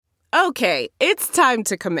Okay, it's time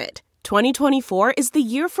to commit. 2024 is the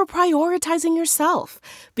year for prioritizing yourself.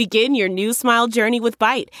 Begin your new smile journey with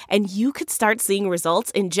Byte, and you could start seeing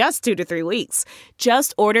results in just 2 to 3 weeks.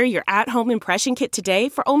 Just order your at-home impression kit today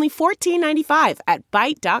for only $14.95 at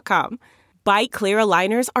Byte.com. Byte Clear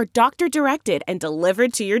aligners are doctor-directed and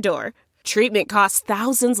delivered to your door. Treatment costs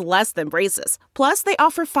thousands less than braces. Plus, they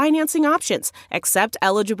offer financing options, accept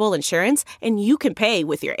eligible insurance, and you can pay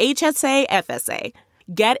with your HSA FSA.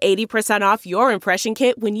 Get 80% off your impression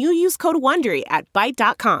kit when you use code WONDERY at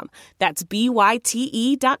Byte.com. That's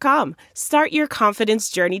BYTE.com. Start your confidence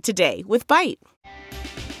journey today with Byte.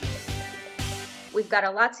 We've got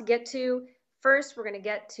a lot to get to. First, we're going to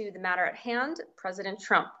get to the matter at hand, President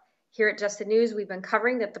Trump. Here at Just the News, we've been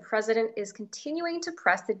covering that the president is continuing to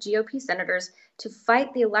press the GOP senators to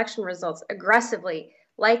fight the election results aggressively,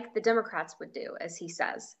 like the Democrats would do, as he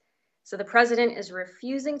says. So the president is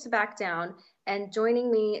refusing to back down, and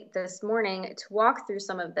joining me this morning to walk through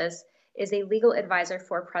some of this is a legal advisor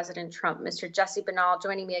for President Trump, Mr. Jesse Binnall,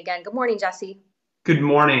 joining me again. Good morning, Jesse. Good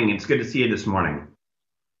morning. It's good to see you this morning.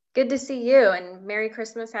 Good to see you, and Merry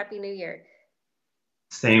Christmas, Happy New Year.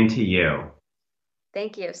 Same to you.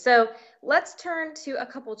 Thank you. So let's turn to a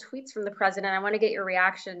couple tweets from the president. I want to get your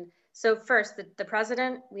reaction. So first, the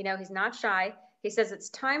president, we know he's not shy. He says it's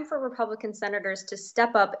time for Republican senators to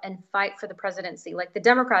step up and fight for the presidency, like the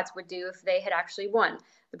Democrats would do if they had actually won.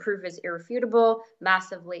 The proof is irrefutable: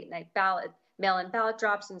 massive late-night mail-in ballot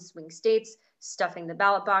drops in swing states, stuffing the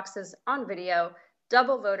ballot boxes on video,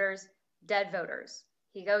 double voters, dead voters.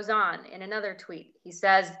 He goes on in another tweet. He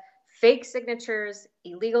says, fake signatures,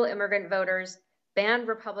 illegal immigrant voters, banned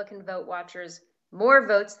Republican vote watchers, more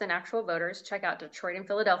votes than actual voters. Check out Detroit and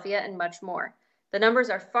Philadelphia, and much more. The numbers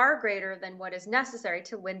are far greater than what is necessary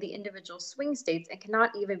to win the individual swing states and cannot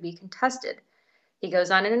even be contested. He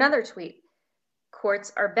goes on in another tweet.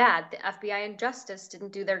 Courts are bad. The FBI and justice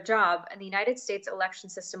didn't do their job, and the United States election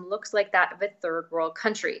system looks like that of a third world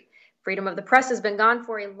country. Freedom of the press has been gone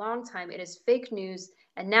for a long time. It is fake news,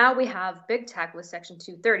 and now we have big tech with Section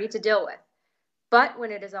 230 to deal with. But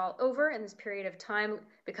when it is all over and this period of time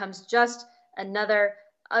becomes just another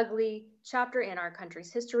ugly chapter in our country's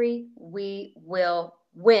history, we will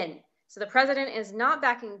win. So the president is not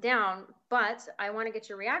backing down, but I want to get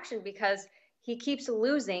your reaction because he keeps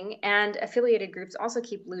losing and affiliated groups also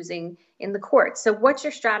keep losing in the courts. So what's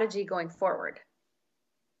your strategy going forward?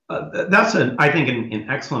 That's, I think, an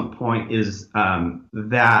excellent point is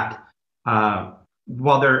that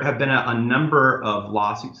while there have been a number of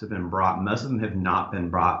lawsuits that have been brought, most of them have not been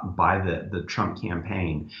brought by the Trump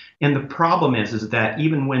campaign. And the problem is that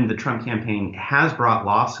even when the Trump campaign has brought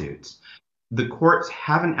lawsuits, the courts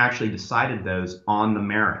haven't actually decided those on the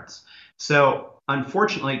merits. So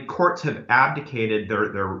unfortunately, courts have abdicated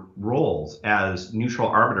their roles as neutral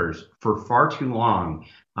arbiters for far too long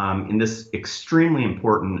in this extremely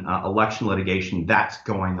important election litigation that's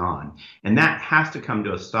going on. And that has to come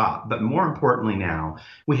to a stop. But more importantly now,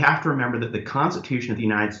 we have to remember that the Constitution of the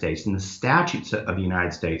United States and the statutes of the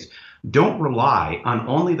United States don't rely on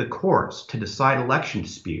only the courts to decide election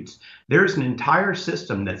disputes. There's an entire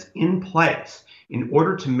system that's in place in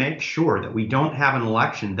order to make sure that we don't have an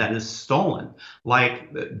election that is stolen,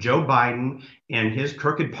 like Joe Biden and his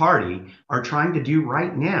crooked party are trying to do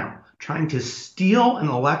right now, trying to steal an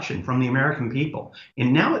election from the American people.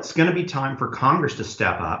 And now it's going to be time for Congress to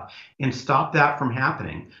step up and stop that from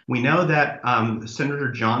happening. We know that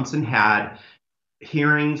Senator Johnson had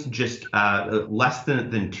hearings just less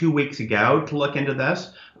than 2 weeks ago to look into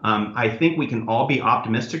this. I think we can all be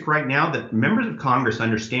optimistic right now that members of Congress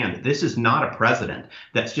understand that this is not a president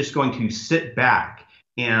that's just going to sit back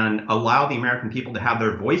and allow the American people to have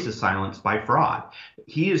their voices silenced by fraud.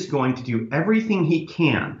 He is going to do everything he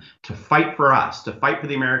can to fight for us, to fight for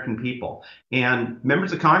the American people. And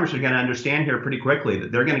members of Congress are going to understand here pretty quickly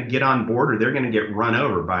that they're going to get on board or they're going to get run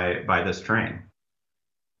over by this train.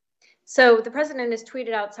 So the president has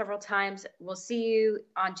tweeted out several times, we'll see you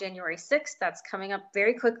on January 6th. That's coming up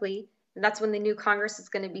very quickly. And that's when the new Congress is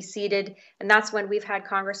going to be seated. And that's when we've had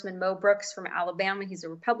Congressman Mo Brooks from Alabama. He's a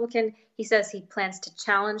Republican. He says he plans to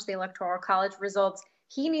challenge the Electoral College results.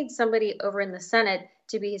 He needs somebody over in the Senate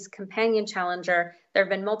to be his companion challenger. There have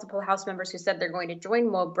been multiple House members who said they're going to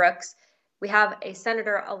join Mo Brooks. We have a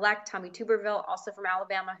Senator-elect, Tommy Tuberville, also from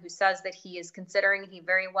Alabama, who says that he is considering he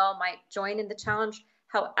very well might join in the challenge.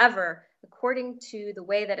 However, according to the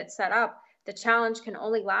way that it's set up, the challenge can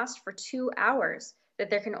only last for 2 hours, that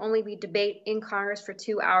there can only be debate in Congress for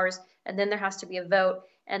 2 hours, and then there has to be a vote.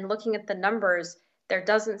 And looking at the numbers, there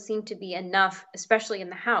doesn't seem to be enough, especially in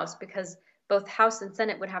the House, because both House and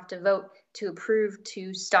Senate would have to vote to approve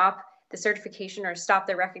to stop the certification or stop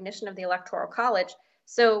the recognition of the Electoral College.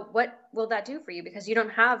 So what will that do for you? Because you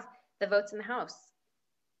don't have the votes in the House.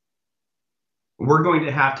 We're going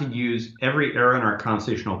to have to use every arrow in our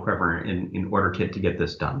constitutional quiver in order to get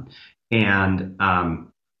this done. And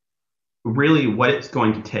really what it's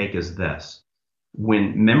going to take is this.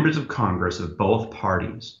 When members of Congress of both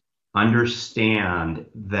parties understand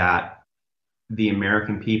that the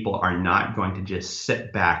American people are not going to just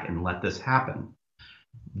sit back and let this happen,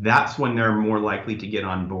 that's when they're more likely to get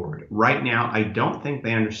on board. Right now, I don't think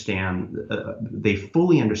they understand, they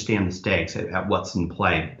fully understand the stakes at what's in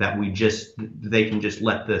play, that they can just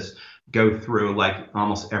let this go through like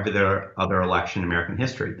almost every other election in American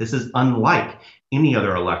history. This is unlike any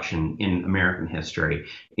other election in American history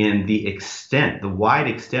in the wide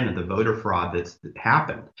extent of the voter fraud that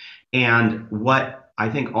happened. And what I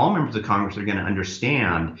think all members of Congress are going to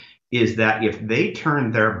understand is that if they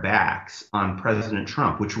turn their backs on President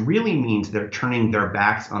Trump, which really means they're turning their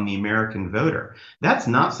backs on the American voter, that's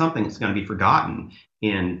not something that's going to be forgotten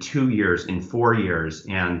in 2 years, in 4 years,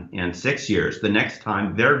 and 6 years. The next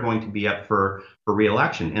time they're going to be up for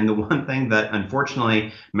re-election. And the one thing that,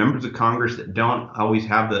 unfortunately, members of Congress that don't always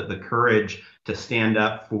have the courage to stand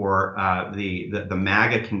up for the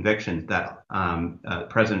MAGA convictions that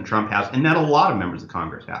President Trump has, and that a lot of members of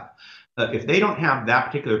Congress have. If they don't have that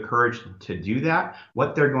particular courage to do that,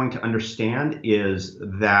 what they're going to understand is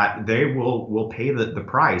that they will pay the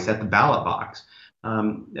price at the ballot box.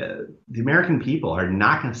 The American people are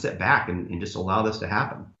not going to sit back and just allow this to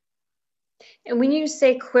happen. And when you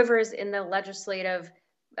say quivers in the legislative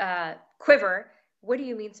quiver, what do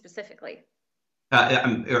you mean specifically?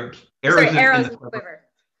 Arrows in the quiver.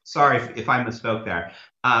 Sorry if I misspoke there.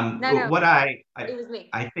 No. What it was me.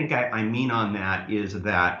 I think I mean on that is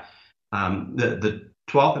that the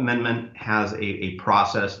 12th Amendment has a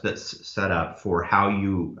process that's set up for how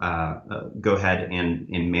you go ahead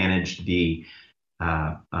and manage the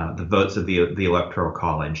votes of the Electoral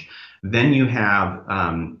College. Then you have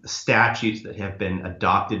statutes that have been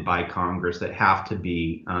adopted by Congress that have to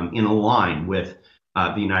be in line with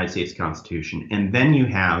the United States Constitution. And then you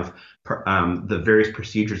have the various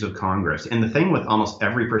procedures of Congress. And the thing with almost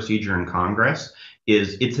every procedure in Congress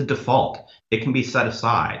is it's a default. It can be set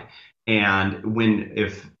aside. And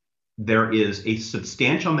if there is a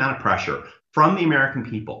substantial amount of pressure from the American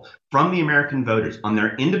people, from the American voters on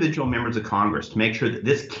their individual members of Congress to make sure that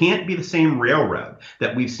this can't be the same railroad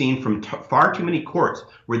that we've seen from far too many courts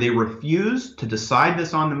where they refuse to decide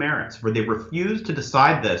this on the merits, where they refuse to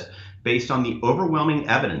decide this based on the overwhelming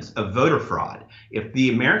evidence of voter fraud. If the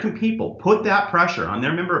American people put that pressure on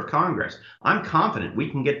their member of Congress, I'm confident we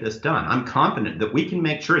can get this done. I'm confident that we can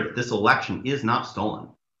make sure that this election is not stolen.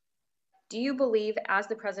 Do you believe, as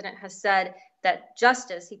the president has said, that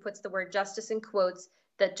justice, he puts the word justice in quotes,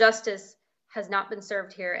 that justice has not been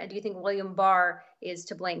served here? And do you think William Barr is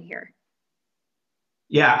to blame here?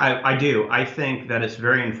 Yeah, I do. I think that it's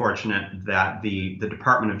very unfortunate that the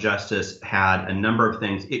Department of Justice had a number of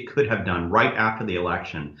things it could have done right after the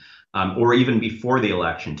election, or even before the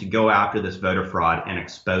election, to go after this voter fraud and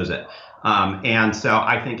expose it. And so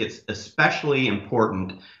I think it's especially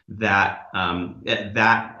important that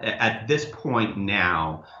at this point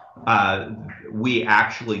now, we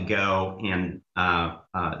actually go and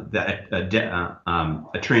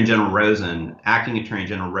Attorney General Rosen, acting Attorney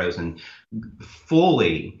General Rosen,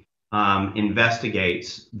 fully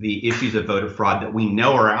investigates the issues of voter fraud that we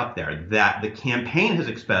know are out there, that the campaign has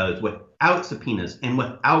exposed without subpoenas and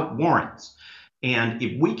without warrants. And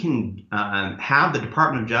if we can have the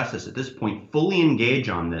Department of Justice at this point fully engage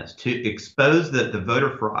on this to expose the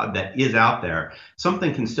voter fraud that is out there,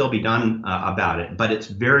 something can still be done about it. But it's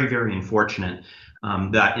very, very unfortunate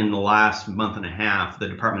that in the last month and a half, the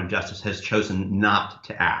Department of Justice has chosen not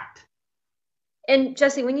to act. And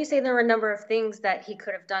Jesse, when you say there were a number of things that he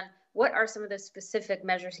could have done, what are some of the specific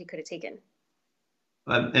measures he could have taken?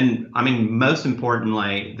 And I mean, most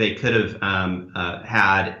importantly, they could have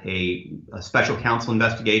had a special counsel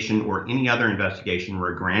investigation or any other investigation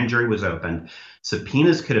where a grand jury was opened.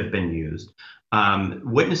 Subpoenas could have been used.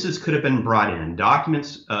 Witnesses could have been brought in.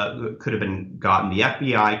 Documents could have been gotten. The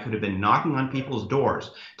FBI could have been knocking on people's doors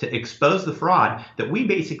to expose the fraud that we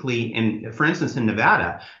basically, for instance, in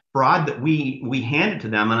Nevada, fraud that we handed to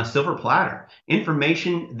them on a silver platter,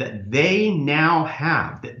 information that they now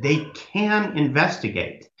have, that they can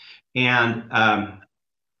investigate. And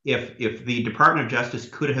if the Department of Justice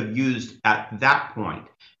could have used at that point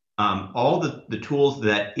all the tools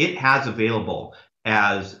that it has available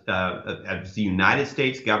as the United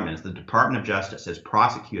States government, as the Department of Justice, as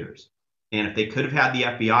prosecutors, and if they could have had the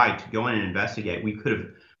FBI to go in and investigate, we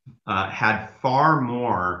could have had far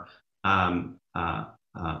more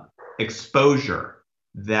exposure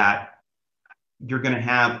that you're going to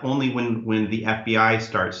have only when the FBI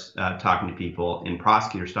starts talking to people and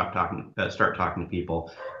prosecutors start talking to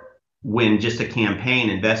people. When just a campaign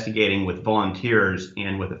investigating with volunteers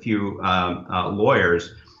and with a few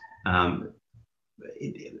lawyers,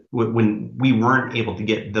 when we weren't able to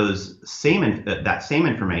get that same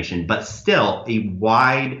information, but still a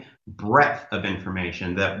wide breadth of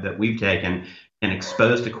information that we've taken and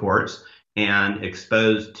exposed to courts and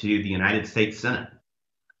exposed to the United States Senate.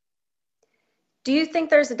 Do you think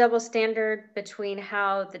there's a double standard between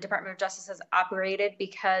how the Department of Justice has operated?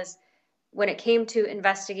 Because when it came to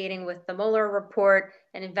investigating with the Mueller report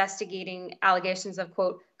and investigating allegations of,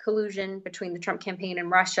 quote, collusion between the Trump campaign and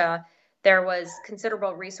Russia, there was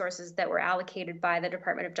considerable resources that were allocated by the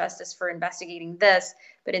Department of Justice for investigating this.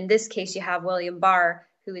 But in this case, you have William Barr,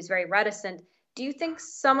 who is very reticent. Do you think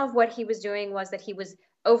some of what he was doing was that he was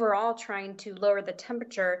overall trying to lower the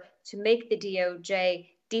temperature to make the DOJ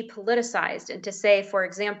depoliticized, and to say, for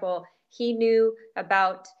example, he knew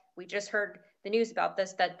about, we just heard the news about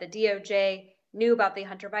this, that the DOJ knew about the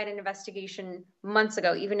Hunter Biden investigation months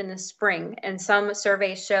ago, even in the spring. And some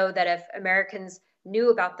surveys show that if Americans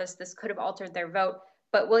knew about this, this could have altered their vote.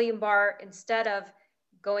 But William Barr, instead of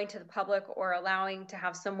going to the public or allowing to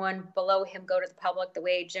have someone below him go to the public the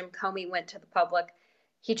way Jim Comey went to the public,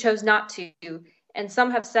 he chose not to. And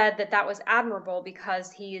some have said that that was admirable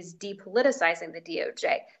because he is depoliticizing the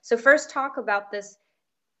DOJ. So first, talk about this.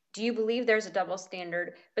 Do you believe there's a double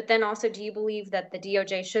standard? But then also, do you believe that the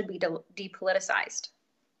DOJ should be depoliticized?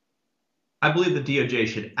 I believe the DOJ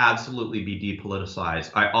should absolutely be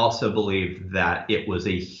depoliticized. I also believe that it was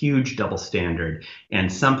a huge double standard,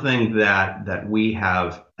 and something that we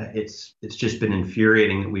have, it's just been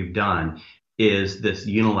infuriating that we've done, is this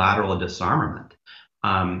unilateral disarmament.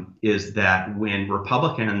 Is that when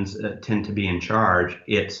Republicans tend to be in charge,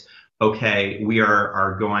 it's okay, we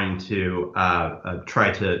are going to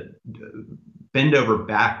try to bend over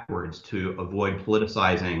backwards to avoid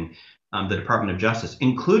politicizing the Department of Justice,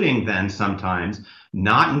 including then sometimes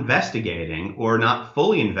not investigating or not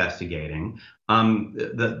fully investigating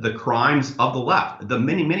the crimes of the left, the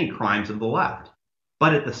many, many crimes of the left.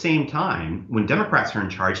 But at the same time, when Democrats are in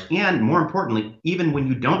charge, and more importantly, even when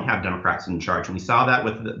you don't have Democrats in charge, and we saw that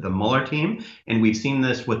with the Mueller team, and we've seen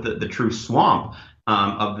this with the true swamp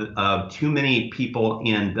of too many people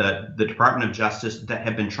in the Department of Justice that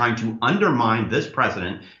have been trying to undermine this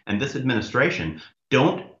president and this administration,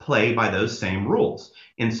 don't play by those same rules.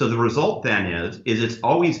 And so the result then is it's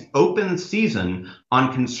always open season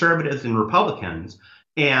on conservatives and Republicans.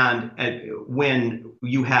 And when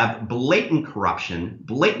you have blatant corruption,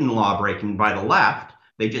 blatant law breaking by the left,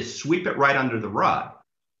 they just sweep it right under the rug.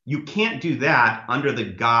 You can't do that under the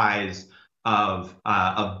guise of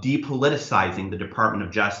depoliticizing the Department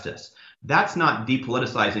of Justice. That's not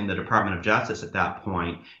depoliticizing the Department of Justice at that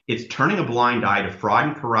point. It's turning a blind eye to fraud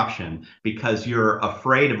and corruption because you're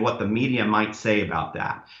afraid of what the media might say about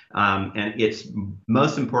that. And it's,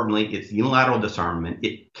 most importantly, it's unilateral disarmament.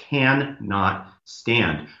 It cannot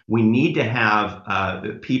stand. We need to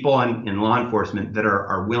have people in law enforcement that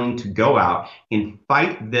are willing to go out and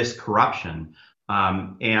fight this corruption.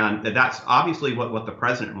 And that's obviously what the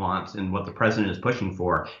president wants and what the president is pushing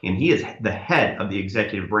for. And he is the head of the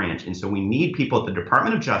executive branch. And so we need people at the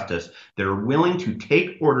Department of Justice that are willing to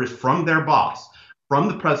take orders from their boss, from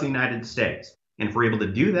the president of the United States. And if we're able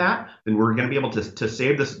to do that, then we're going to be able to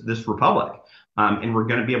save this republic. And we're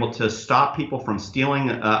going to be able to stop people from stealing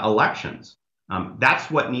elections.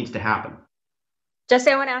 That's what needs to happen.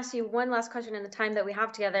 Jesse, I want to ask you one last question in the time that we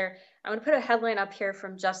have together. I want to put a headline up here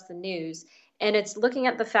from Just the News. And it's looking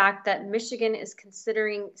at the fact that Michigan is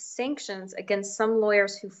considering sanctions against some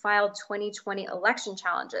lawyers who filed 2020 election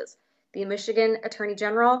challenges. The Michigan Attorney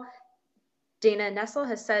General, Dana Nessel,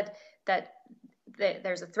 has said that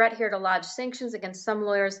there's a threat here to lodge sanctions against some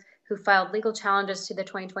lawyers who filed legal challenges to the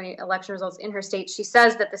 2020 election results in her state. She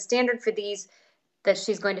says that the standard for these that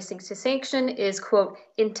she's going to seek to sanction is, quote,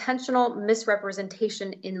 intentional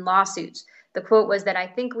misrepresentation in lawsuits. The quote was that I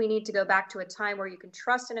think we need to go back to a time where you can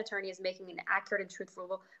trust an attorney is making an accurate and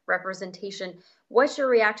truthful representation. What's your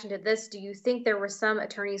reaction to this? Do you think there were some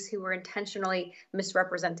attorneys who were intentionally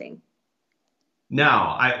misrepresenting?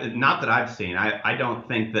 No, not that I've seen. I don't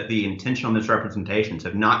think that the intentional misrepresentations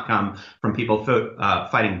have not come from people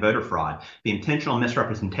fighting voter fraud. The intentional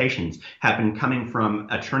misrepresentations have been coming from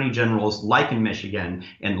attorney generals like in Michigan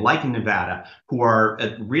and like in Nevada, who are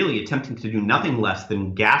really attempting to do nothing less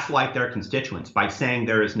than gaslight their constituents by saying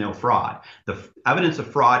there is no fraud. The evidence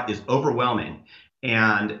of fraud is overwhelming.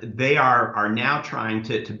 And they are now trying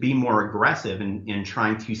to be more aggressive in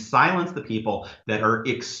trying to silence the people that are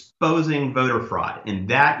exposing voter fraud. And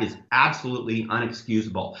that is absolutely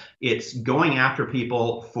unexcusable. It's going after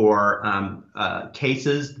people for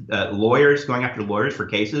cases, lawyers going after lawyers for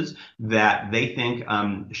cases that they think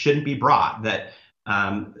shouldn't be brought, that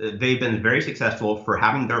they've been very successful for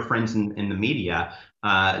having their friends in the media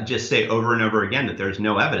just say over and over again that there's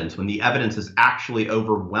no evidence when the evidence is actually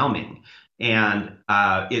overwhelming. And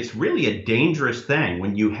it's really a dangerous thing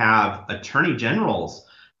when you have attorney generals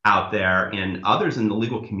out there and others in the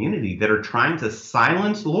legal community that are trying to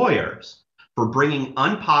silence lawyers for bringing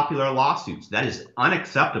unpopular lawsuits. That is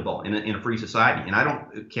unacceptable in a free society. And I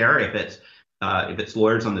don't care if it's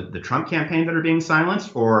lawyers on the Trump campaign that are being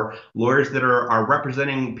silenced or lawyers that are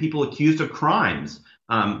representing people accused of crimes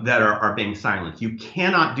that are being silenced. You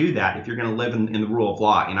cannot do that if you're going to live in the rule of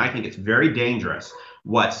law. And I think it's very dangerous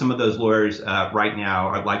what some of those lawyers right now,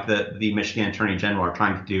 are like the Michigan Attorney General, are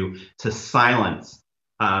trying to do to silence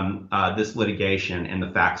this litigation and the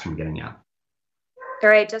facts from getting out. All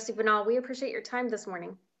right, Jesse Binnall, we appreciate your time this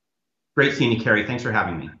morning. Great seeing you, Carrie. Thanks for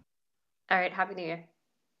having me. All right, Happy New Year.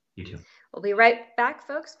 You too. We'll be right back,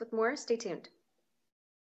 folks, with more. Stay tuned.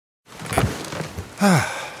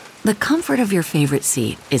 The comfort of your favorite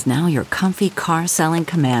seat is now your comfy car selling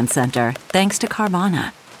command center, thanks to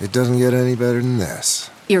Carvana. It doesn't get any better than this.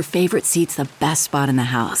 Your favorite seat's the best spot in the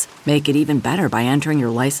house. Make it even better by entering your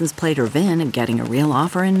license plate or VIN and getting a real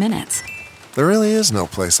offer in minutes. There really is no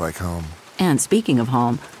place like home. And speaking of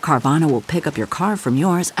home, Carvana will pick up your car from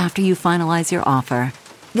yours after you finalize your offer.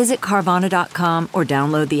 Visit Carvana.com or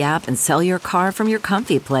download the app and sell your car from your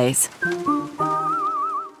comfy place.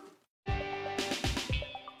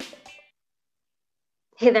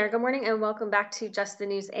 Hey there, good morning, and welcome back to Just the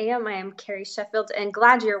News AM. I am Carrie Sheffield, and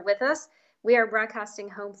glad you're with us. We are broadcasting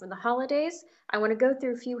home from the holidays. I want to go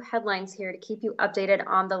through a few headlines here to keep you updated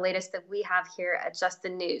on the latest that we have here at Just the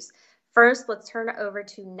News. First, let's turn it over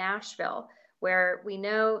to Nashville, where we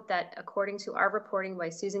know that, according to our reporting by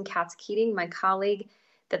Susan Katz-Keating, my colleague,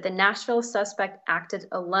 that the Nashville suspect acted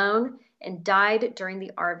alone and died during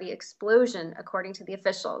the RV explosion, according to the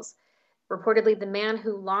officials. Reportedly, the man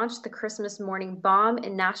who launched the Christmas morning bomb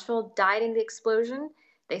in Nashville died in the explosion.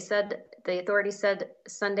 The authorities said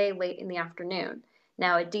Sunday late in the afternoon.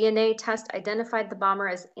 Now, a DNA test identified the bomber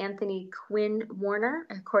as Anthony Quinn Warner,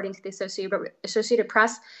 according to the Associated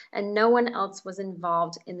Press, and no one else was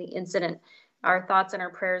involved in the incident. Our thoughts and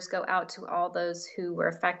our prayers go out to all those who were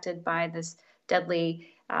affected by this deadly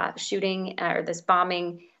shooting or this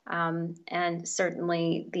bombing. And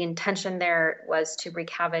certainly the intention there was to wreak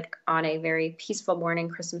havoc on a very peaceful morning,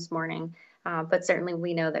 Christmas morning. But certainly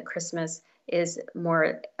we know that Christmas is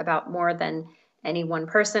about more than any one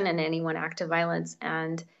person and any one act of violence.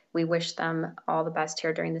 And we wish them all the best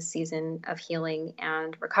here during the season of healing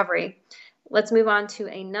and recovery. Let's move on to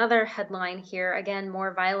another headline here. Again,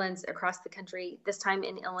 more violence across the country, this time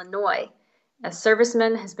in Illinois. A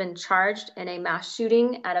serviceman has been charged in a mass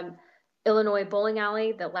shooting at a Illinois bowling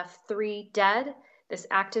alley that left 3 dead. This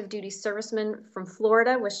active duty serviceman from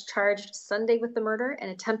Florida was charged Sunday with the murder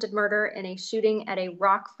and attempted murder in a shooting at a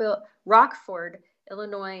Rockford,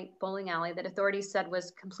 Illinois bowling alley that authorities said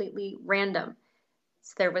was completely random.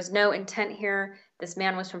 So there was no intent here. This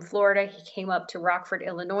man was from Florida. He came up to Rockford,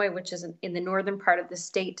 Illinois, which is in the northern part of the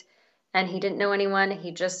state, and he didn't know anyone.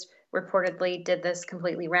 He just reportedly did this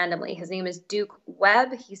completely randomly. His name is Duke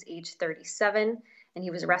Webb. He's age 37. And he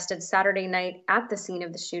was arrested Saturday night at the scene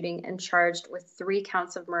of the shooting and charged with 3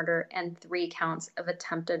 counts of murder and 3 counts of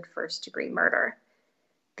attempted first-degree murder.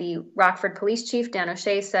 The Rockford Police Chief, Dan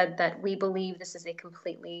O'Shea, said that we believe this is a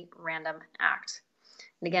completely random act.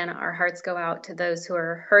 And again, our hearts go out to those who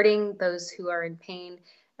are hurting, those who are in pain,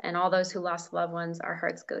 and all those who lost loved ones. Our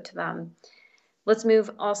hearts go to them. Let's move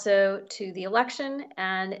also to the election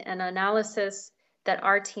and an analysis that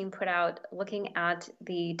our team put out looking at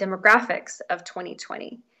the demographics of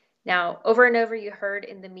 2020. Now, over and over, you heard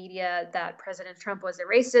in the media that President Trump was a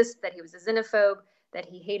racist, that he was a xenophobe, that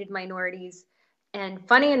he hated minorities. And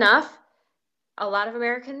funny enough, a lot of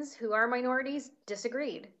Americans who are minorities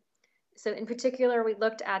disagreed. So in particular, we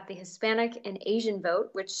looked at the Hispanic and Asian vote,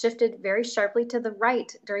 which shifted very sharply to the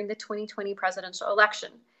right during the 2020 presidential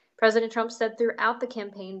election. President Trump said throughout the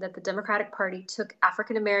campaign that the Democratic Party took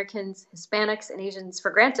African Americans, Hispanics, and Asians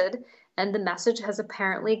for granted, and the message has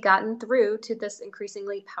apparently gotten through to this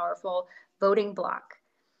increasingly powerful voting bloc.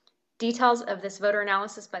 Details of this voter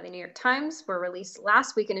analysis by the New York Times were released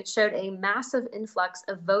last week, and it showed a massive influx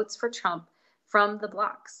of votes for Trump from the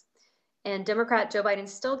blocs. And Democrat Joe Biden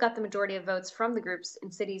still got the majority of votes from the groups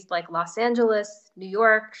in cities like Los Angeles, New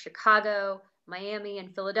York, Chicago, Miami,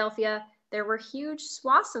 and Philadelphia, there were huge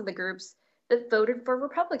swaths of the groups that voted for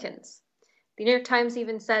Republicans. The New York Times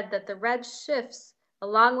even said that the red shifts,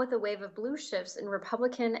 along with a wave of blue shifts in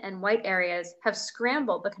Republican and white areas, have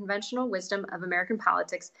scrambled the conventional wisdom of American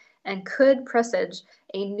politics and could presage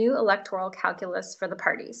a new electoral calculus for the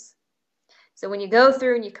parties. So when you go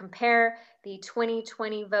through and you compare the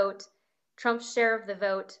 2020 vote, Trump's share of the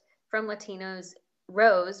vote from Latinos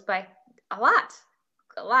rose by a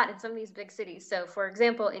lot in some of these big cities. So for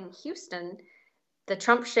example, in Houston, the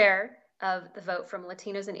Trump share of the vote from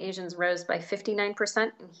Latinos and Asians rose by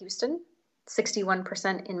 59% in Houston,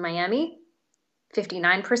 61% in Miami,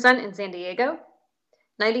 59% in San Diego,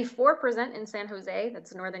 94% in San Jose,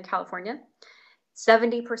 that's Northern California,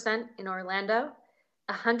 70% in Orlando,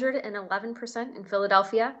 111% in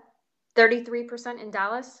Philadelphia, 33% in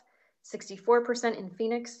Dallas, 64% in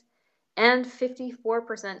Phoenix, and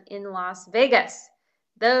 54% in Las Vegas.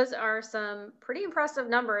 Those are some pretty impressive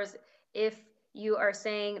numbers if you are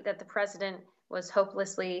saying that the president was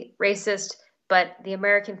hopelessly racist, but the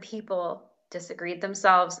American people disagreed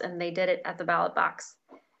themselves and they did it at the ballot box.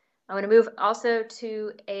 I want to move also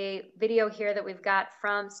to a video here that we've got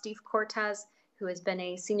from Steve Cortes, who has been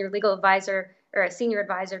a senior legal advisor or a senior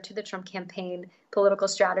advisor to the Trump campaign, political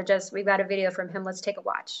strategist. We've got a video from him. Let's take a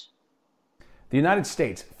watch. The United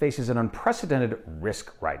States faces an unprecedented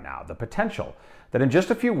risk right now, the potential that in just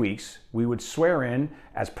a few weeks we would swear in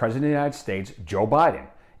as President of the United States Joe Biden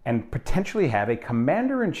and potentially have a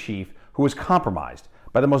commander-in-chief who is compromised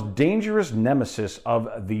by the most dangerous nemesis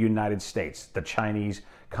of the United States, the Chinese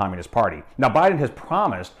Communist Party. Now, Biden has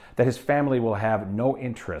promised that his family will have no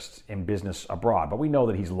interests in business abroad, but we know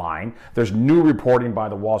that he's lying. There's new reporting by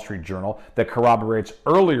the Wall Street Journal that corroborates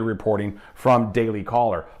earlier reporting from Daily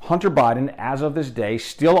Caller. Hunter Biden, as of this day,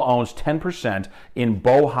 still owns 10% in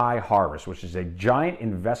Bohai Harvest, which is a giant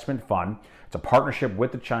investment fund. It's a partnership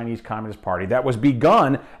with the Chinese Communist Party that was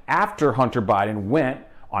begun after Hunter Biden went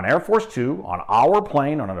on Air Force Two, on our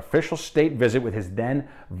plane, on an official state visit with his then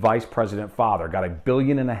vice president father. Got $1.5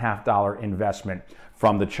 billion investment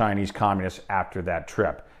from the Chinese communists after that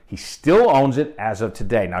trip. He still owns it as of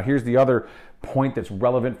today. Now, here's the other point that's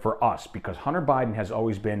relevant for us, because Hunter Biden has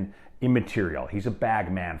always been immaterial. He's a bag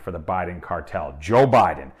man for the Biden cartel. Joe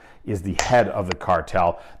Biden is the head of the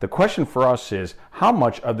cartel. The question for us is, how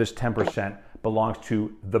much of this 10% belongs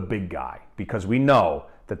to the big guy? Because we know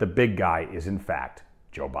that the big guy is, in fact,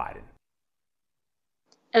 Joe Biden.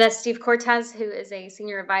 And that's Steve Cortes, who is a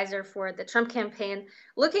senior advisor for the Trump campaign,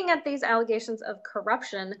 looking at these allegations of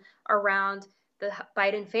corruption around the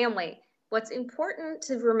Biden family. What's important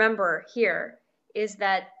to remember here is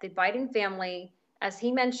that the Biden family, as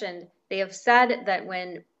he mentioned, they have said that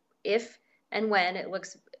if and when it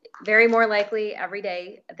looks very more likely every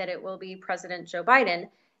day that it will be President Joe Biden.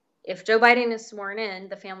 If Joe Biden is sworn in,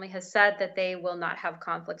 the family has said that they will not have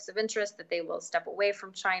conflicts of interest, that they will step away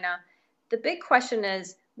from China. The big question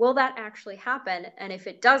is, will that actually happen? And if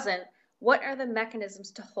it doesn't, what are the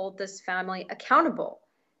mechanisms to hold this family accountable?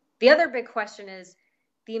 The other big question is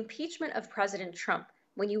the impeachment of President Trump.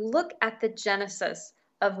 When you look at the genesis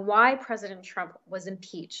of why President Trump was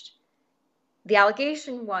impeached, the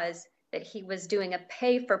allegation was that he was doing a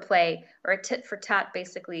pay for play, or a tit for tat,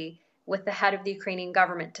 basically, with the head of the Ukrainian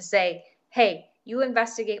government to say, hey, you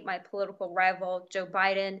investigate my political rival, Joe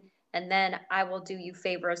Biden, and then I will do you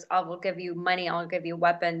favors. I will give you money. I'll give you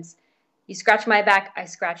weapons. You scratch my back, I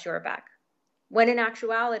scratch your back. When in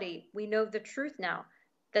actuality, we know the truth now,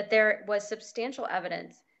 that there was substantial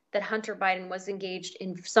evidence that Hunter Biden was engaged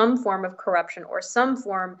in some form of corruption or some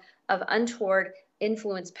form of untoward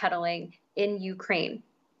influence peddling in Ukraine.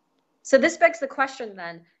 So this begs the question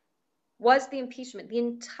then, was the impeachment, the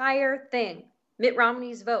entire thing, Mitt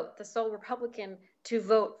Romney's vote, the sole Republican to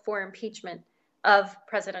vote for impeachment of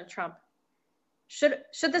President Trump, should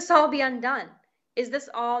this all be undone? Is this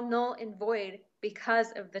all null and void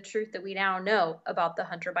because of the truth that we now know about the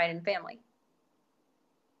Hunter Biden family?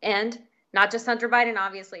 And not just Hunter Biden,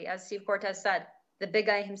 obviously, as Steve Cortes said, the big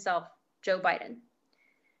guy himself, Joe Biden.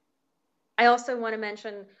 I also want to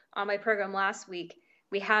mention on my program last week,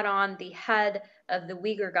 we had on the head of the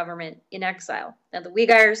Uyghur government in exile. Now, the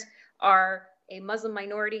Uyghurs are a Muslim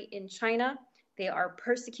minority in China. They are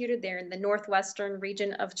persecuted. They're in the northwestern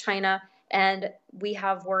region of China. And we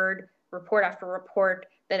have report after report,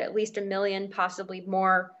 that at least 1 million, possibly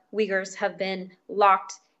more, Uyghurs have been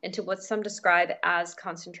locked into what some describe as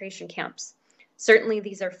concentration camps. Certainly,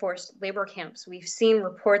 these are forced labor camps. We've seen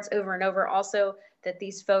reports over and over also that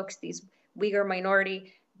these folks, these Uyghur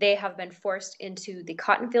minority, they have been forced into the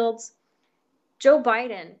cotton fields. Joe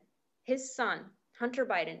Biden, his son, Hunter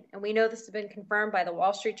Biden, and we know this has been confirmed by the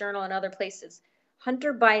Wall Street Journal and other places,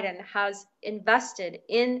 Hunter Biden has invested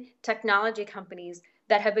in technology companies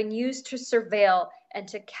that have been used to surveil and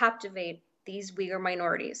to captivate these Uyghur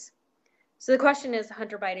minorities. So the question is,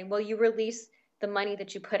 Hunter Biden, will you release the money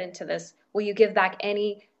that you put into this? Will you give back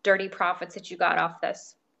any dirty profits that you got off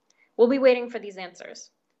this? We'll be waiting for these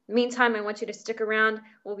answers. In the meantime, I want you to stick around.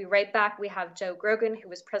 We'll be right back. We have Joe Grogan, who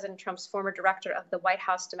was President Trump's former director of the White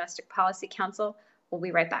House Domestic Policy Council. We'll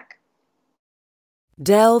be right back.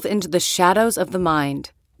 Delve into the shadows of the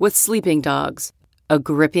mind with Sleeping Dogs, a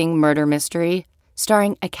gripping murder mystery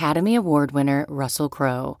starring Academy Award winner Russell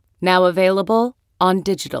Crowe. Now available on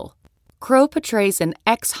digital. Crowe portrays an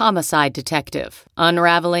ex-homicide detective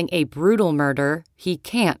unraveling a brutal murder he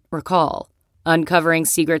can't recall. Uncovering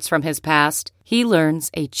secrets from his past, he learns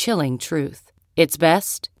a chilling truth. It's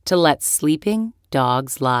best to let sleeping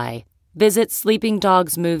dogs lie. Visit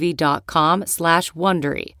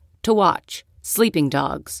sleepingdogsmovie.com/Wondery to watch Sleeping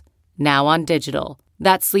Dogs, now on digital.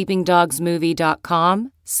 That's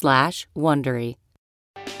sleepingdogsmovie.com/Wondery.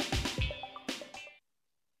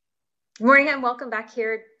 Good morning and welcome back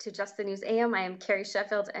here to Just the News AM. I am Carrie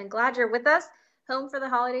Sheffield and glad you're with us. Home for the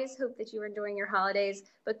holidays. Hope that you are enjoying your holidays,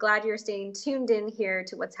 but glad you're staying tuned in here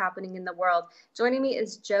to what's happening in the world. Joining me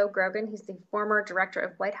is Joe Grogan. He's the former director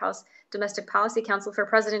of White House Domestic Policy Council for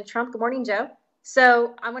President Trump. Good morning, Joe.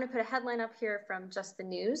 So I want to put a headline up here from Just the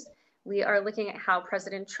News. We are looking at how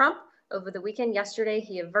President Trump, over the weekend yesterday,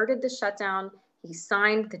 he averted the shutdown. He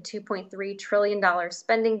signed the $2.3 trillion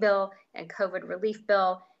spending bill and COVID relief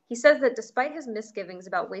bill. He says that despite his misgivings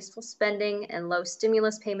about wasteful spending and low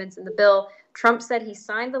stimulus payments in the bill, Trump said he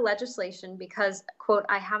signed the legislation because, quote,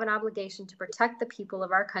 I have an obligation to protect the people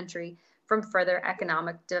of our country from further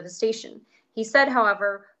economic devastation. He said,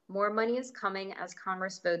 however, more money is coming as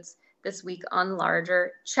Congress votes this week on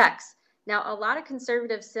larger checks. Now, a lot of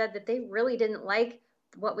conservatives said that they really didn't like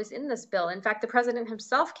what was in this bill. In fact, the president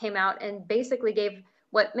himself came out and basically gave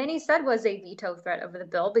what many said was a veto threat over the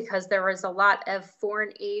bill because there was a lot of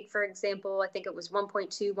foreign aid, for example. I think it was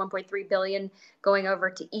 1.3 billion going over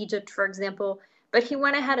to Egypt, for example. But he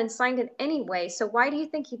went ahead and signed it anyway. So why do you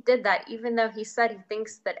think he did that, even though he said he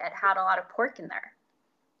thinks that it had a lot of pork in there?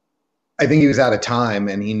 I think he was out of time,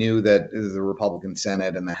 and he knew that the Republican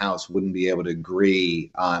Senate and the House wouldn't be able to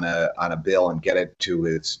agree on a bill and get it to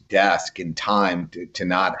his desk in time to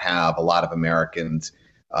not have a lot of Americans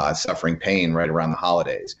suffering pain right around the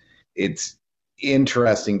holidays. It's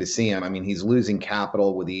interesting to see him. I mean, he's losing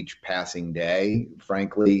capital with each passing day.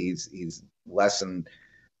 Frankly, he's less than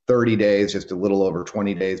 30 days, just a little over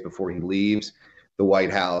 20 days before he leaves the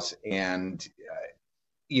White House. And,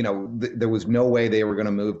 there was no way they were going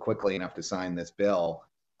to move quickly enough to sign this bill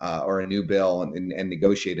or a new bill and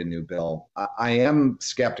negotiate a new bill. I am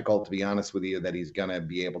skeptical, to be honest with you, that he's going to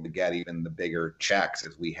be able to get even the bigger checks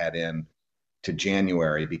as we head in to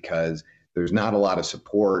January, because there's not a lot of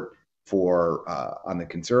support for on the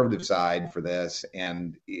conservative side for this.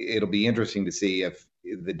 And it'll be interesting to see if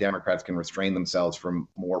the Democrats can restrain themselves from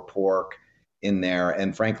more pork in there.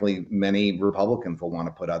 And frankly, many Republicans will want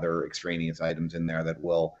to put other extraneous items in there that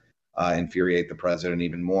will infuriate the president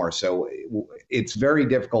even more. So it's very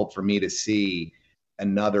difficult for me to see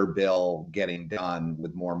another bill getting done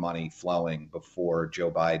with more money flowing before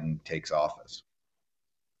Joe Biden takes office.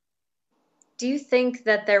 Do you think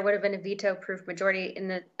that there would have been a veto-proof majority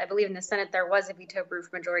I believe in the Senate there was a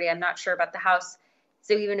veto-proof majority. I'm not sure about the House.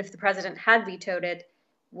 So even if the president had vetoed it,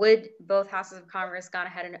 would both houses of Congress gone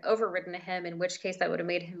ahead and overridden him, in which case that would have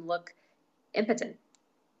made him look impotent?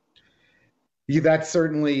 Yeah, that's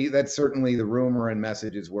certainly the rumor, and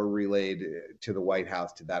messages were relayed to the White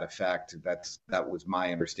House to that effect. That was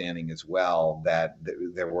my understanding as well, that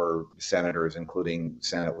there were senators, including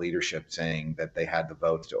Senate leadership, saying that they had the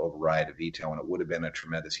votes to override a veto, and it would have been a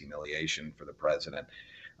tremendous humiliation for the president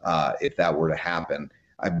if that were to happen.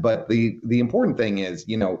 But the important thing is,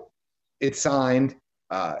 it's signed.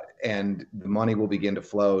 And the money will begin to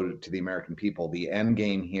flow to the American people. The end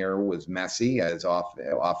game here was messy, as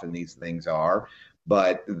often these things are,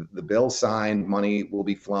 but the bill signed, money will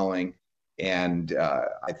be flowing, and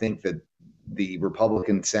I think that the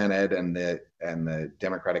Republican Senate and the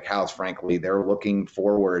Democratic House, frankly, they're looking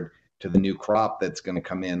forward to the new crop that's going to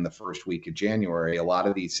come in the first week of January. A lot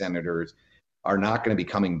of these senators are not going to be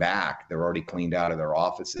coming back. They're already cleaned out of their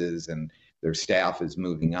offices, and their staff is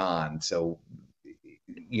moving on. So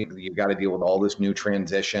you've got to deal with all this new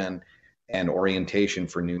transition and orientation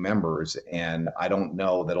for new members. And I don't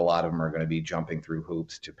know that a lot of them are going to be jumping through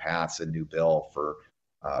hoops to pass a new bill for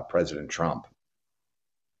President Trump.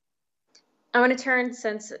 I want to turn,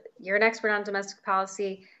 since you're an expert on domestic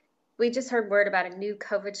policy, We just heard word about a new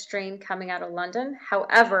COVID strain coming out of London.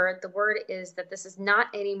 However, the word is that this is not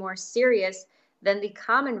any more serious than the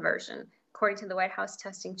common version, according to the White House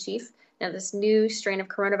testing chief. Now, this new strain of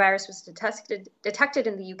coronavirus was detected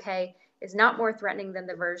in the UK, is not more threatening than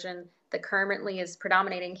the version that currently is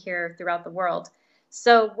predominating here throughout the world.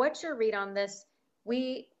 So what's your read on this?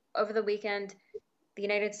 Over the weekend, the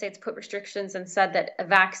United States put restrictions and said that a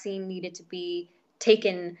vaccine needed to be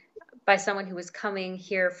taken by someone who was coming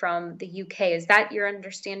here from the UK. Is that your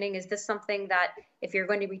understanding? Is this something that if you're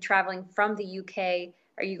going to be traveling from the UK,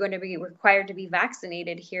 are you going to be required to be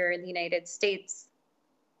vaccinated here in the United States?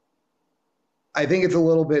 I think it's a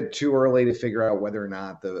little bit too early to figure out whether or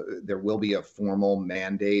not there will be a formal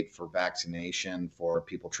mandate for vaccination for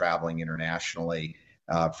people traveling internationally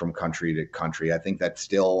from country to country. I think that's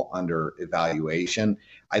still under evaluation.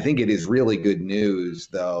 I think it is really good news,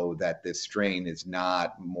 though, that this strain is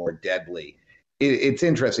not more deadly. It's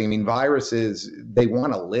interesting. I mean, viruses, they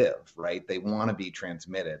want to live, right? They want to be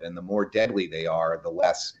transmitted. And the more deadly they are, the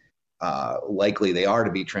less likely they are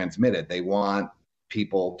to be transmitted. They want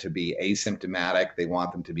people to be asymptomatic. They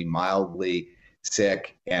want them to be mildly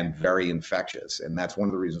sick and very infectious. And that's one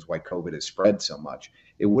of the reasons why COVID has spread so much.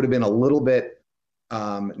 It would have been a little bit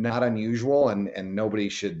not unusual, and nobody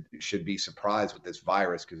should be surprised with this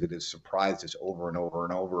virus because it has surprised us over and over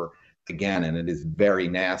and over again, and it is very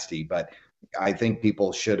nasty. But I think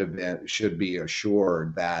people should be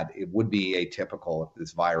assured that it would be atypical if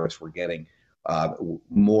this virus were getting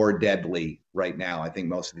more deadly right now. I think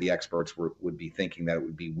most of the experts would be thinking that it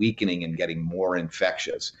would be weakening and getting more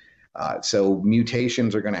infectious. So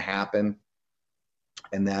mutations are going to happen,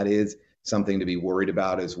 and that is something to be worried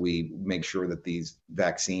about as we make sure that these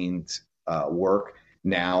vaccines work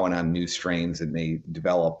now and on new strains that may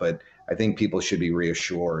develop. But I think people should be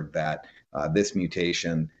reassured that this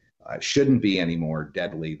mutation shouldn't be any more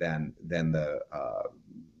deadly than the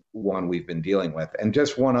one we've been dealing with. And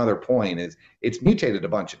just one other point is it's mutated a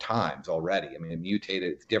bunch of times already. I mean, it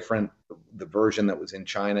mutated, it's different. The version that was in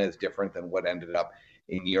China is different than what ended up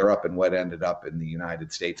in Europe and what ended up in the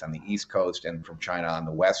United States on the East Coast and from China on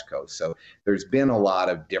the West Coast. So there's been a lot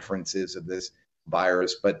of differences of this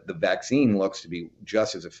virus, but the vaccine looks to be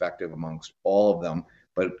just as effective amongst all of them,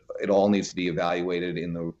 but it all needs to be evaluated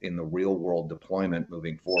in the real world deployment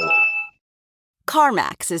moving forward.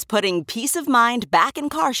 CarMax is putting peace of mind back in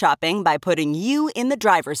car shopping by putting you in the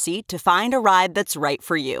driver's seat to find a ride that's right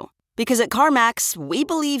for you. Because at CarMax, we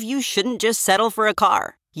believe you shouldn't just settle for a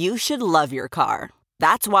car. You should love your car.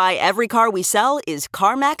 That's why every car we sell is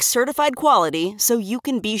CarMax certified quality, so you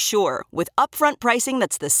can be sure with upfront pricing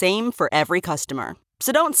that's the same for every customer.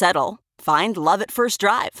 So don't settle. Find love at first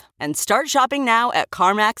drive and start shopping now at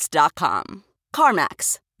CarMax.com.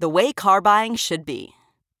 CarMax, the way car buying should be.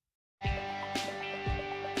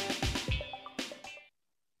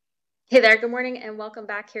 Hey there, good morning, and welcome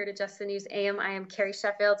back here to Just the News AM. I am Carrie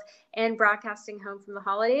Sheffield and broadcasting home from the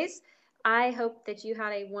holidays. I hope that you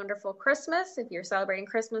had a wonderful Christmas. If you're celebrating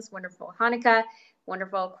Christmas, wonderful Hanukkah,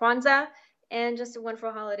 wonderful Kwanzaa, and just a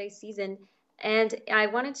wonderful holiday season. And I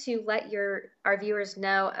wanted to let our viewers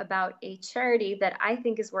know about a charity that I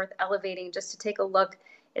think is worth elevating just to take a look.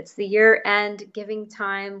 It's the year-end giving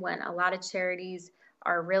time when a lot of charities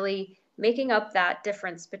are really making up that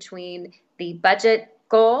difference between the budget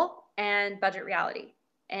goal and budget reality.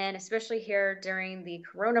 And especially here during the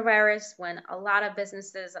coronavirus, when a lot of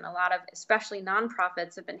businesses and a lot of especially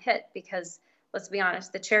nonprofits have been hit, because let's be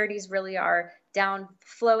honest, the charities really are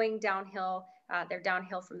flowing downhill. They're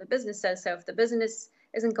downhill from the businesses. So if the business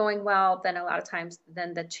isn't going well, then a lot of times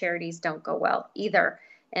then the charities don't go well either.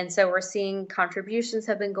 And so we're seeing contributions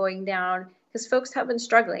have been going down because folks have been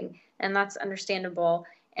struggling, and that's understandable.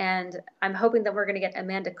 And I'm hoping that we're going to get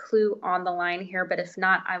Amanda Clue on the line here, but if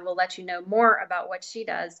not, I will let you know more about what she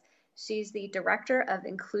does. She's the Director of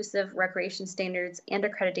Inclusive Recreation Standards and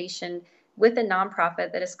Accreditation with a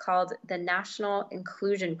nonprofit that is called the National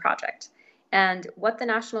Inclusion Project. And what the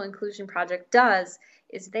National Inclusion Project does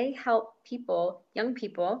is they help people, young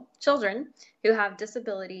people, children who have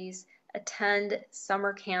disabilities attend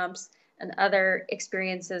summer camps and other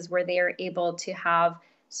experiences where they are able to have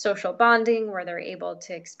social bonding, where they're able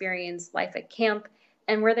to experience life at camp,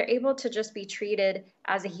 and where they're able to just be treated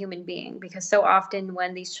as a human being. Because so often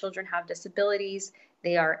when these children have disabilities,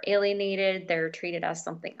 they are alienated, they're treated as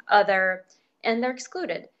something other, and they're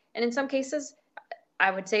excluded. And in some cases,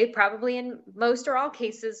 I would say probably in most or all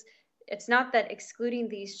cases, it's not that excluding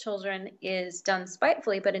these children is done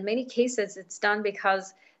spitefully, but in many cases it's done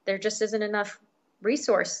because there just isn't enough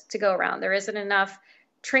resource to go around. There isn't enough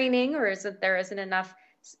training, or there isn't enough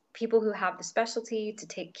people who have the specialty to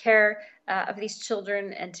take care of these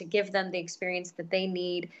children and to give them the experience that they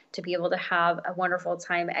need to be able to have a wonderful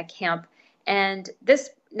time at camp. And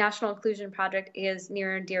this National Inclusion Project is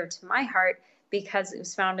near and dear to my heart because it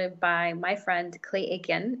was founded by my friend Clay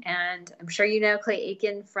Aiken. And I'm sure you know Clay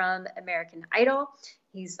Aiken from American Idol.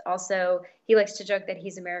 He likes to joke that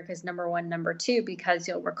he's America's #1, #2, because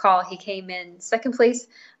you'll recall he came in second place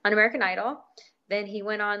on American Idol. Then he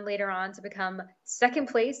went on later on to become second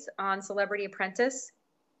place on Celebrity Apprentice.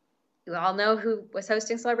 You all know who was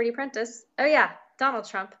hosting Celebrity Apprentice. Oh yeah, Donald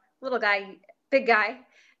Trump, little guy, big guy.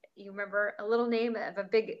 You remember a little name of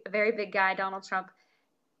a very big guy, Donald Trump.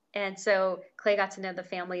 And so Clay got to know the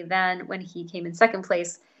family then when he came in second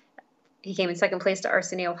place. He came in second place to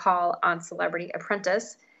Arsenio Hall on Celebrity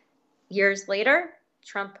Apprentice. Years later,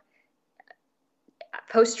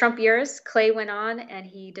 post-Trump years, Clay went on and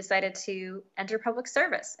he decided to enter public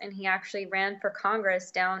service. And he actually ran for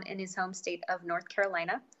Congress down in his home state of North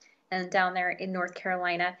Carolina. And down there in North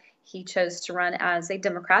Carolina, he chose to run as a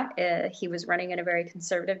Democrat. He was running in a very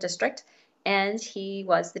conservative district. And he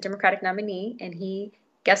was the Democratic nominee. And he,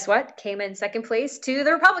 guess what, came in second place to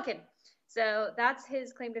the Republican. So that's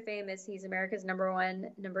his claim to fame, is he's America's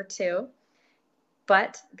 #1, #2.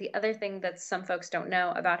 But the other thing that some folks don't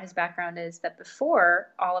know about his background is that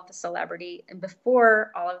before all of the celebrity and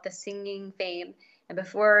before all of the singing fame and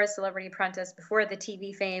before Celebrity Apprentice, before the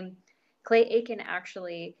TV fame, Clay Aiken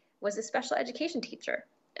actually was a special education teacher.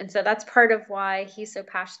 And so that's part of why he's so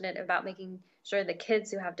passionate about making sure that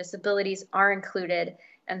kids who have disabilities are included.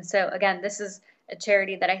 And so again, this is a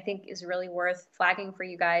charity that I think is really worth flagging for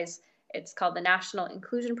you guys. It's called the National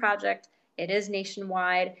Inclusion Project. It is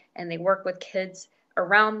nationwide, and they work with kids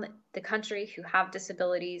around the country who have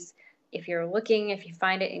disabilities. If you're looking, if you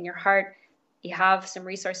find it in your heart, you have some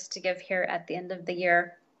resources to give here at the end of the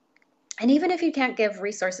year. And even if you can't give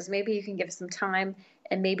resources, maybe you can give some time,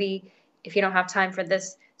 and maybe if you don't have time for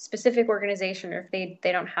this specific organization, or if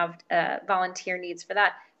they don't have volunteer needs for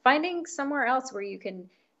that, finding somewhere else where you can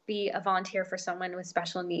be a volunteer for someone with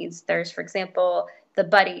special needs. There's, for example, the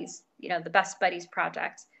Buddies, the Best Buddies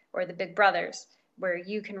Project, or the Big Brothers, where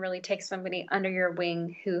you can really take somebody under your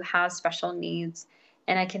wing who has special needs.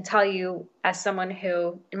 And I can tell you, as someone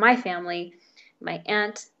who, in my family, my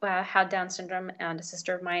aunt had Down syndrome and a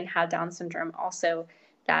sister of mine had Down syndrome also,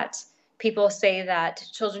 that people say that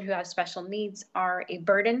children who have special needs are a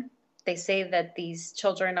burden. They say that these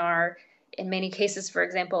children are, in many cases, for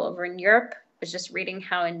example, over in Europe, I was just reading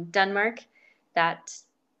how in Denmark, that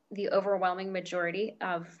the overwhelming majority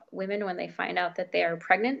of women, when they find out that they are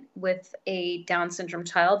pregnant with a Down syndrome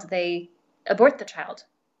child, they abort the child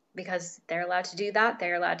because they're allowed to do that.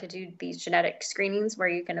 They're allowed to do these genetic screenings where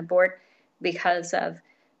you can abort because of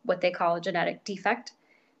what they call a genetic defect.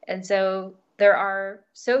 And so there are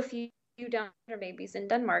so few Down syndrome babies in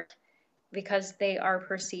Denmark because they are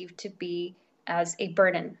perceived to be as a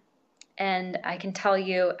burden. And I can tell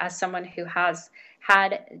you, as someone who has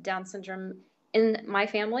had Down syndrome in my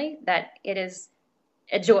family, that it is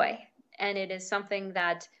a joy. And it is something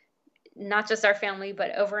that not just our family,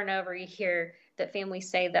 but over and over you hear that families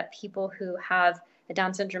say that people who have a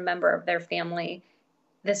Down syndrome member of their family,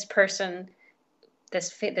 this person,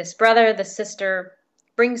 this brother, this sister,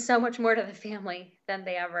 brings so much more to the family than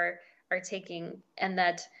they ever are taking. And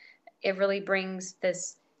that it really brings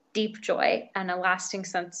this deep joy and a lasting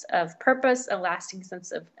sense of purpose, a lasting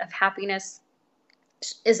sense of happiness.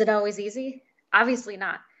 Is it always easy? Obviously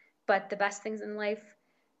not. But the best things in life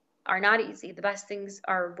are not easy. The best things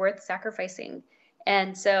are worth sacrificing.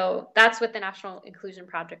 And so that's what the National Inclusion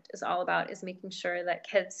Project is all about, is making sure that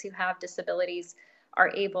kids who have disabilities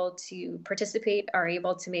are able to participate, are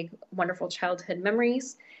able to make wonderful childhood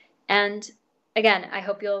memories. And again, I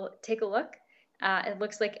hope you'll take a look. It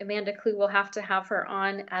looks like Amanda Kluge will have to have her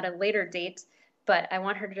on at a later date, but I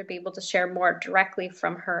want her to be able to share more directly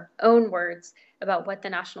from her own words about what the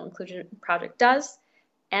National Inclusion Project does,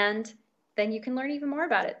 and then you can learn even more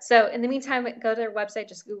about it. So in the meantime, go to their website,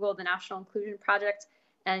 just Google the National Inclusion Project,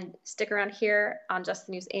 and stick around here on Just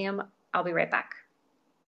the News AM. I'll be right back.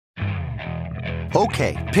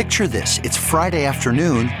 Okay, picture this. It's Friday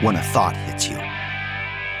afternoon when a thought hits you.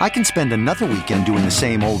 I can spend another weekend doing the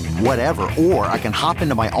same old whatever, or I can hop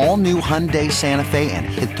into my all-new Hyundai Santa Fe and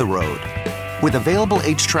hit the road. With available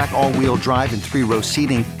H-Track all-wheel drive and 3-row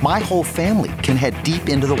seating, my whole family can head deep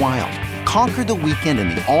into the wild. Conquer the weekend in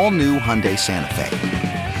the all-new Hyundai Santa Fe.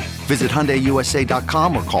 Visit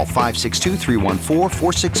HyundaiUSA.com or call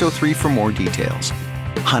 562-314-4603 for more details.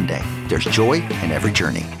 Hyundai, there's joy in every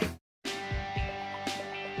journey.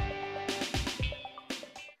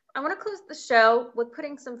 show with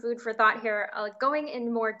putting some food for thought here, going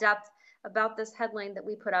in more depth about this headline that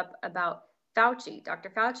we put up about Fauci. Dr.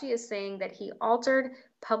 Fauci is saying that he altered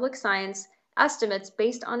public science estimates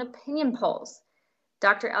based on opinion polls.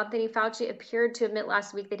 Dr. Anthony Fauci appeared to admit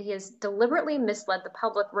last week that he has deliberately misled the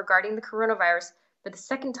public regarding the coronavirus for the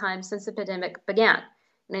second time since the pandemic began.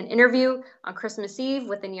 In an interview on Christmas Eve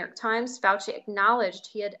with the New York Times, Fauci acknowledged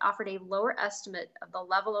he had offered a lower estimate of the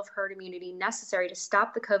level of herd immunity necessary to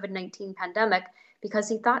stop the COVID-19 pandemic because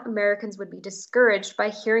he thought Americans would be discouraged by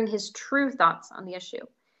hearing his true thoughts on the issue.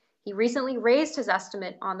 He recently raised his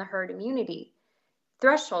estimate on the herd immunity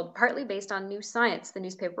threshold, partly based on new science, the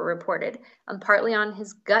newspaper reported, and partly on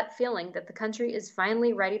his gut feeling that the country is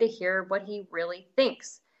finally ready to hear what he really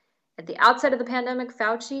thinks. At the outset of the pandemic,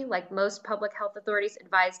 Fauci, like most public health authorities,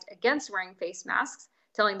 advised against wearing face masks,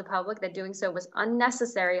 telling the public that doing so was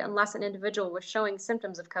unnecessary unless an individual was showing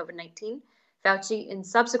symptoms of COVID-19. Fauci, in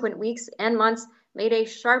subsequent weeks and months, made a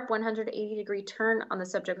sharp 180-degree turn on the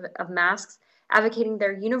subject of masks, advocating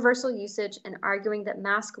their universal usage and arguing that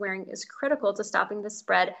mask wearing is critical to stopping the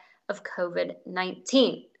spread of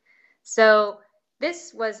COVID-19. So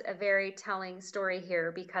this was a very telling story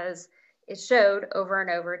here because it showed over and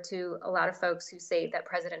over to a lot of folks who say that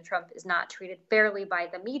President Trump is not treated fairly by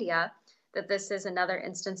the media, that this is another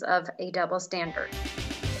instance of a double standard.